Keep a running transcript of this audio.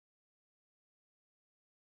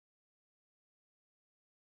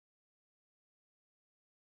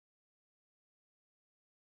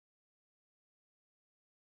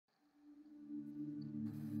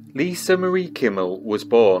Lisa Marie Kimmel was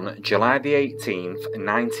born July the 18th,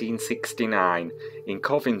 1969, in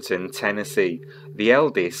Covington, Tennessee, the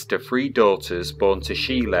eldest of three daughters born to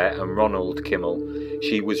Sheila and Ronald Kimmel.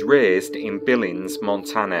 She was raised in Billings,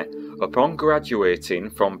 Montana. Upon graduating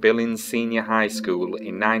from Billings Senior High School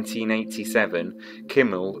in 1987,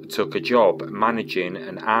 Kimmel took a job managing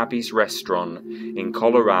an Arby's restaurant in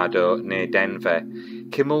Colorado near Denver.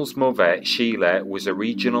 Kimmel's mother, Sheila, was a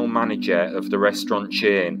regional manager of the restaurant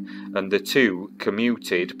chain, and the two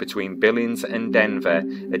commuted between Billings and Denver,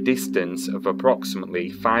 a distance of approximately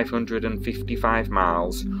 555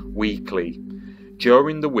 miles, weekly.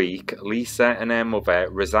 During the week, Lisa and her mother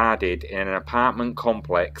resided in an apartment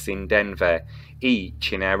complex in Denver,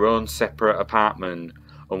 each in her own separate apartment,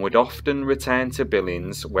 and would often return to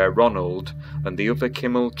Billings, where Ronald and the other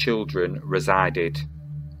Kimmel children resided.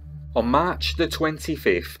 On March the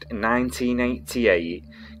 25th, 1988,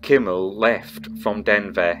 Kimmel left from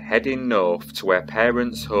Denver, heading north to her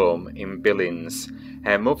parents' home in Billings.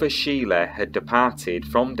 Her mother Sheila had departed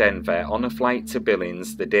from Denver on a flight to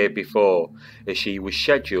Billings the day before, as she was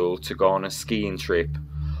scheduled to go on a skiing trip.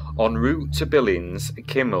 En route to Billings,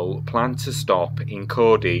 Kimmel planned to stop in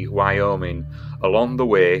Cody, Wyoming, along the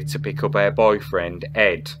way to pick up her boyfriend,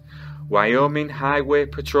 Ed. Wyoming Highway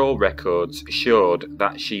Patrol records showed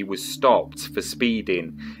that she was stopped for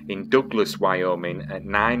speeding in Douglas, Wyoming at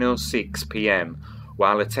 9:06 p.m.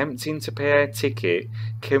 While attempting to pay her ticket,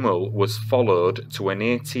 Kimmel was followed to an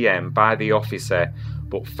ATM by the officer,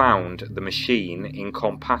 but found the machine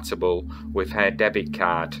incompatible with her debit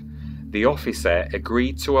card. The officer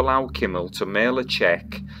agreed to allow Kimmel to mail a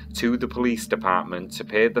check to the police department to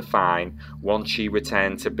pay the fine once she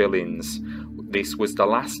returned to Billings. This was the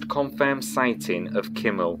last confirmed sighting of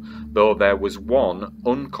Kimmel, though there was one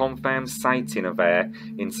unconfirmed sighting of her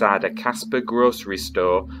inside a Casper grocery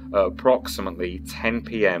store at approximately 10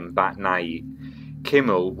 p.m. that night.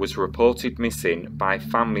 Kimmel was reported missing by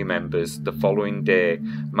family members the following day,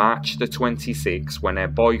 March the 26th, when her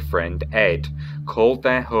boyfriend, Ed, called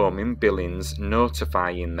their home in Billings,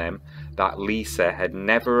 notifying them that Lisa had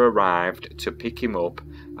never arrived to pick him up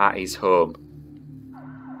at his home.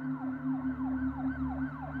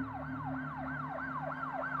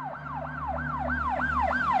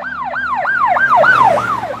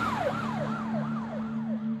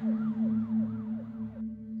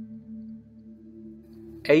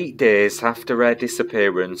 Eight days after her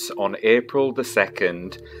disappearance, on April the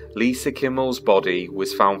 2nd, Lisa Kimmel's body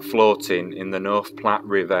was found floating in the North Platte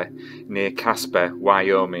River near Casper,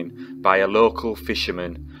 Wyoming, by a local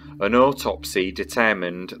fisherman. An autopsy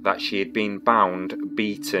determined that she had been bound,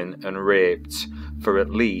 beaten and raped for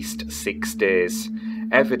at least 6 days.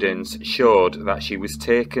 Evidence showed that she was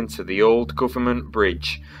taken to the old government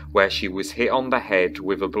bridge, where she was hit on the head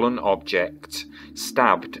with a blunt object,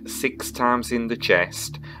 stabbed 6 times in the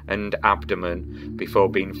chest and abdomen before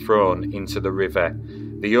being thrown into the river.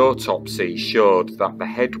 The autopsy showed that the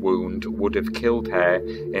head wound would have killed her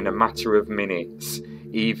in a matter of minutes,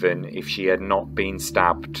 even if she had not been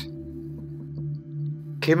stabbed.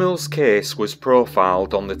 Kimmel's case was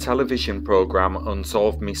profiled on the television program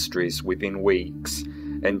Unsolved Mysteries within weeks,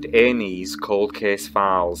 and A&E's Cold Case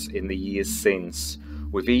Files in the years since,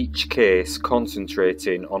 with each case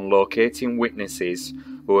concentrating on locating witnesses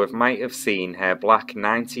who might have seen her black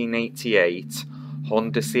 1988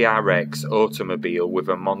 Honda CRX automobile with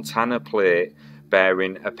a Montana plate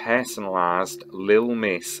bearing a personalised Lil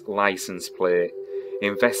Miss license plate.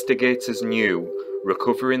 Investigators knew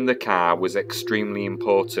recovering the car was extremely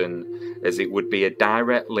important, as it would be a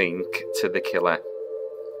direct link to the killer.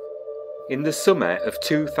 In the summer of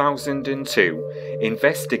 2002,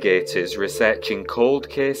 investigators researching cold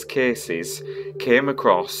case cases came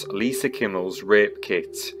across Lisa Kimmel's rape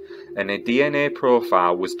kit, and a DNA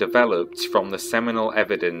profile was developed from the seminal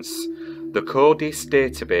evidence. The CODIS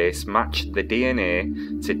database matched the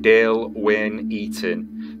DNA to Dale Wayne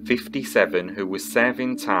Eaton, 57, who was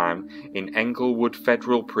serving time in Englewood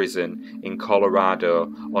Federal Prison in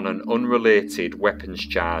Colorado on an unrelated weapons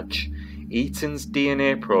charge. Eaton's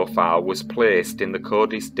DNA profile was placed in the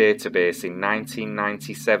CODIS database in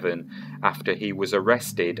 1997 after he was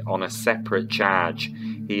arrested on a separate charge.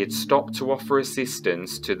 He had stopped to offer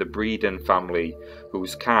assistance to the Breeden family,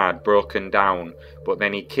 whose car had broken down, but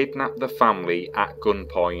then he kidnapped the family at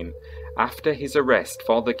gunpoint. After his arrest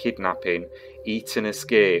for the kidnapping, Eaton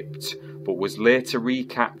escaped, but was later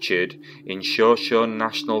recaptured in Shoshone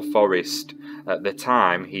National Forest. At the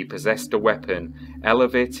time, he possessed a weapon,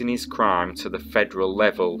 elevating his crime to the federal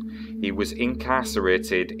level. He was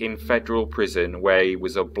incarcerated in federal prison, where he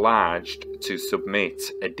was obliged to submit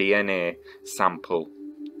a DNA sample.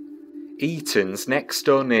 Eaton's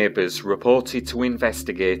next-door neighbours reported to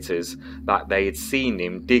investigators that they had seen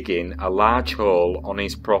him digging a large hole on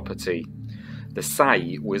his property. The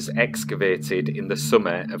site was excavated in the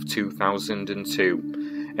summer of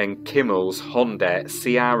 2002, and Kimmel's Honda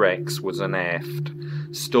CRX was unearthed,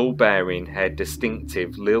 still bearing her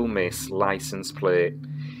distinctive Lil Miss licence plate.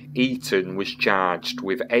 Eaton was charged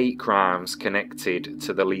with 8 crimes connected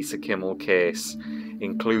to the Lisa Kimmel case,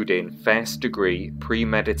 including first-degree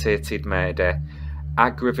premeditated murder,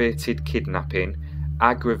 aggravated kidnapping,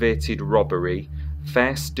 aggravated robbery,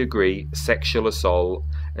 first-degree sexual assault,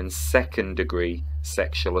 and second-degree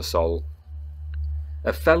sexual assault.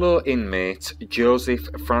 A fellow inmate, Joseph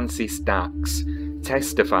Francis Dax,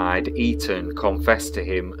 testified Eaton confessed to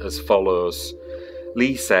him as follows.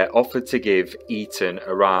 Lisa offered to give Eaton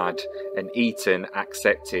a ride, and Eaton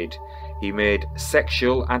accepted. He made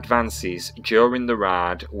sexual advances during the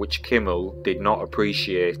ride which Kimmel did not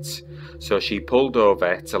appreciate, so she pulled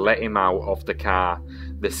over to let him out of the car.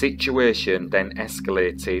 The situation then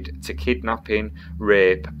escalated to kidnapping,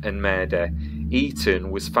 rape and murder. Eaton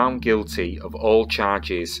was found guilty of all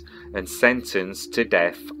charges and sentenced to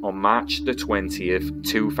death on March the 20th,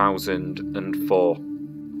 2004.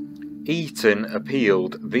 Eaton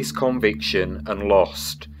appealed this conviction and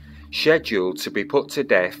lost. Scheduled to be put to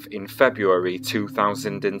death in February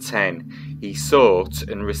 2010, he sought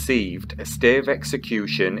and received a stay of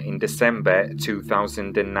execution in December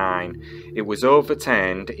 2009. It was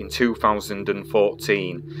overturned in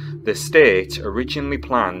 2014. The state originally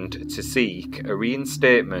planned to seek a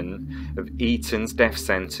reinstatement of Eaton's death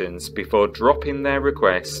sentence before dropping their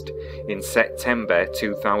request in September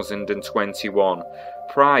 2021.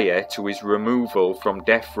 Prior to his removal from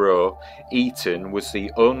death row, Eaton was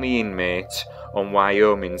the only inmate on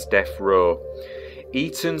Wyoming's death row.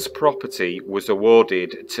 Eaton's property was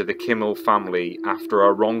awarded to the Kimmel family after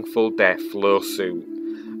a wrongful death lawsuit,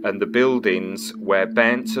 and the buildings were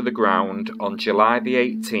burnt to the ground on July the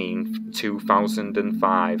 18th,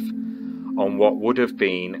 2005, on what would have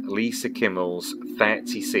been Lisa Kimmel's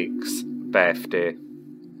 36th birthday.